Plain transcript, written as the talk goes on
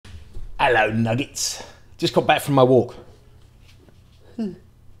Hello, Nuggets. Just got back from my walk. I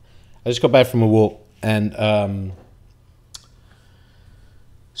just got back from a walk, and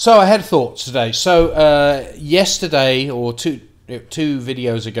so I had thoughts today. So yesterday, or two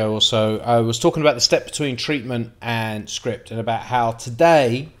videos ago or so, I was talking about the step between treatment and script, and about how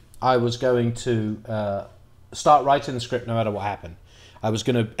today I was going to start writing the script no matter what happened. I was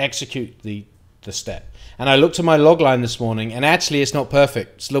going to execute the step. And I looked at my log line this morning, and actually it's not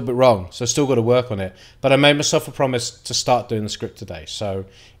perfect. It's a little bit wrong, so I still got to work on it. But I made myself a promise to start doing the script today. So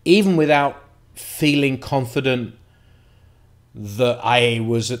even without feeling confident that I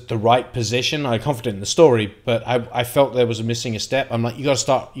was at the right position, I'm confident in the story, but I felt there was missing a step. I'm like, you got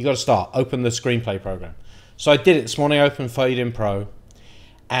to start. Open the screenplay program. So I did it this morning. I opened Fade in Pro,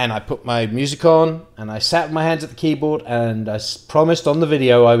 and I put my music on, and I sat with my hands at the keyboard, and I promised on the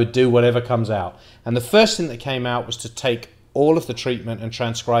video I would do whatever comes out. And the first thing that came out was to take all of the treatment and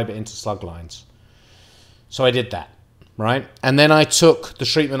transcribe it into slug lines. So I did that, right? And then I took the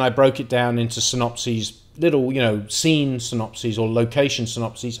treatment, I broke it down into synopses, little, scene synopses or location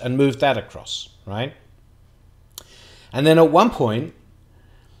synopses, and moved that across, right? And then at one point,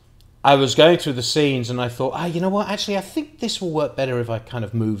 I was going through the scenes and I thought, you know what? Actually, I think this will work better if I kind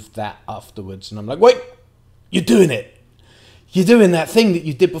of move that afterwards. And I'm like, wait, you're doing it. You're doing that thing that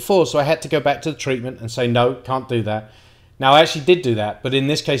you did before. So I had to go back to the treatment and say, no, can't do that. Now, I actually did do that. But in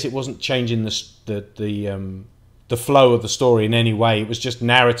this case, it wasn't changing the flow of the story in any way. It was just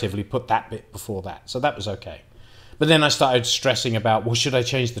narratively put that bit before that. So that was okay. But then I started stressing about, well, should I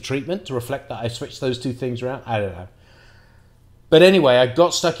change the treatment to reflect that I switched those two things around? I don't know. But anyway, I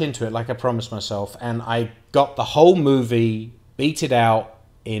got stuck into it like I promised myself, and I got the whole movie beated out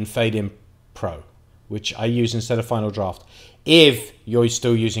in Fade in Pro, which I use instead of Final Draft. If you're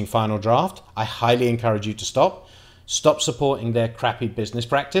still using Final Draft, I highly encourage you to stop. Stop supporting their crappy business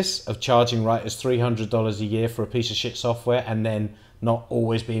practice of charging writers $300 a year for a piece of shit software and then not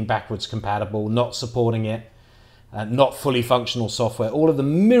always being backwards compatible, not supporting it, not fully functional software, all of the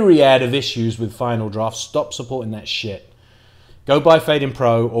myriad of issues with Final Draft. Stop supporting that shit. Go buy Fade in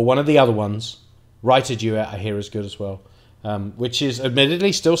Pro or one of the other ones. Writer Duet, I hear, is good as well, which is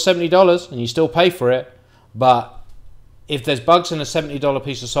admittedly still $70 and you still pay for it. But if there's bugs in a $70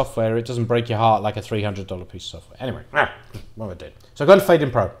 piece of software, it doesn't break your heart like a $300 piece of software. Anyway, what I did. So I got to Fade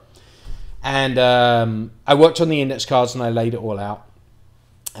in Pro. And I worked on the index cards and I laid it all out.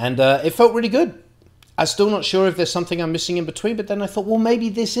 And it felt really good. I'm still not sure if there's something I'm missing in between, but then I thought, well, maybe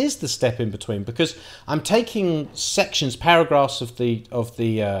this is the step in between, because I'm taking sections, paragraphs of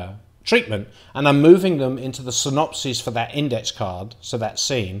the treatment, and I'm moving them into the synopses for that index card, so that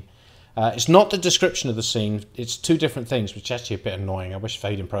scene. It's not the description of the scene, it's two different things, which is actually a bit annoying. I wish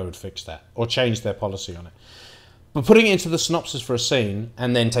Fade in Pro would fix that, or change their policy on it. But putting it into the synopsis for a scene,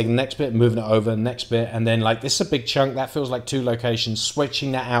 and then taking the next bit, moving it over, the next bit, and then like, this is a big chunk, that feels like two locations,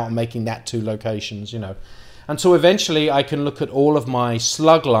 switching that out and making that two locations, Until eventually I can look at all of my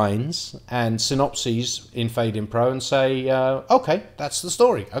slug lines and synopses in Fade in Pro and say, okay, that's the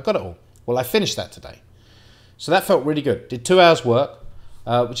story, I've got it all. Well, I finished that today. So that felt really good. Did 2 hours work,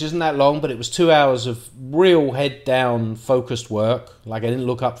 which isn't that long, but it was 2 hours of real head down focused work. Like, I didn't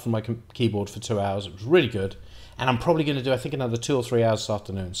look up from my keyboard for 2 hours. It was really good. And I'm probably going to do, I think, another 2 or 3 hours this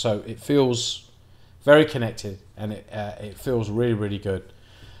afternoon. So it feels very connected, and it feels really, really good.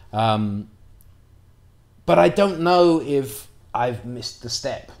 But I don't know if I've missed the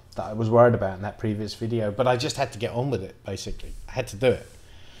step that I was worried about in that previous video. But I just had to get on with it, basically. I had to do it.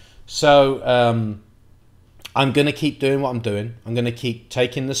 So I'm going to keep doing what I'm doing. I'm going to keep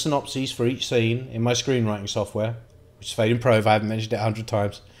taking the synopses for each scene in my screenwriting software, which is Fade in Pro if I haven't mentioned it 100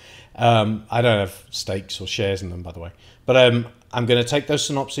 times. I don't have stakes or shares in them, by the way. But I'm going to take those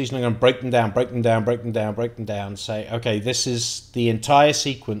synopses and I'm going to break them down, say, okay, this is the entire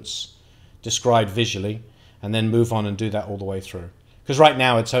sequence described visually, and then move on and do that all the way through. Because right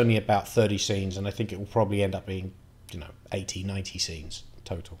now it's only about 30 scenes, and I think it will probably end up being, 80, 90 scenes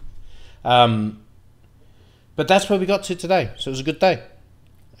total. But that's where we got to today. So it was a good day.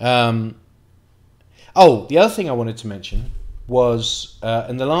 Oh, the other thing I wanted to mention was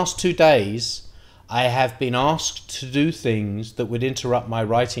in the last 2 days, I have been asked to do things that would interrupt my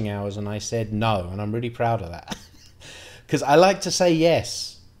writing hours, and I said no, and I'm really proud of that. Because I like to say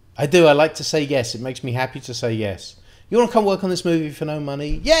yes. I do, I like to say yes. It makes me happy to say yes. You want to come work on this movie for no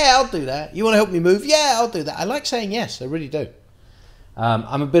money? Yeah, I'll do that. You want to help me move? Yeah, I'll do that. I like saying yes, I really do.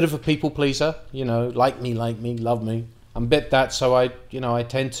 I'm a bit of a people pleaser, like me, love me. I'm a bit that, so I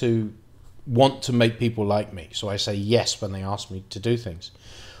tend to want to make people like me. So I say yes when they ask me to do things.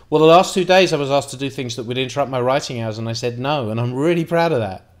 Well, the last 2 days I was asked to do things that would interrupt my writing hours, and I said no, and I'm really proud of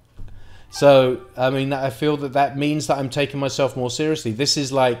that. So, I mean, I feel that that means that I'm taking myself more seriously. This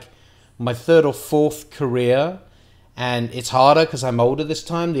is like my third or fourth career, and it's harder because I'm older this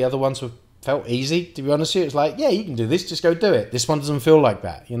time. The other ones felt easy, to be honest with you. It's like, yeah, you can do this, just go do it. This one doesn't feel like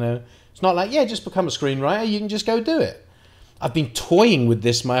that, you know. It's not like, yeah, just become a screenwriter, you can just go do it. I've been toying with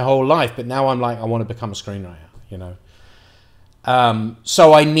this my whole life, but now I'm like, I want to become a screenwriter, you know.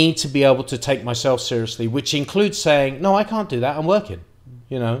 So I need to be able to take myself seriously, which includes saying, no, I can't do that, I'm working,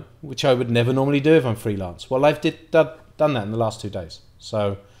 you know, which I would never normally do if I'm freelance. Well, I've done that in the last 2 days.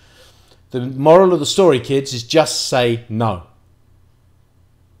 So the moral of the story, kids, is just say no.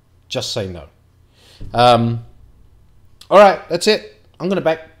 Just say no. All right, that's it. I'm going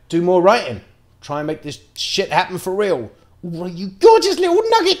to do more writing. Try and make this shit happen for real. All you gorgeous little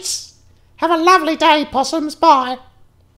nuggets. Have a lovely day, possums. Bye.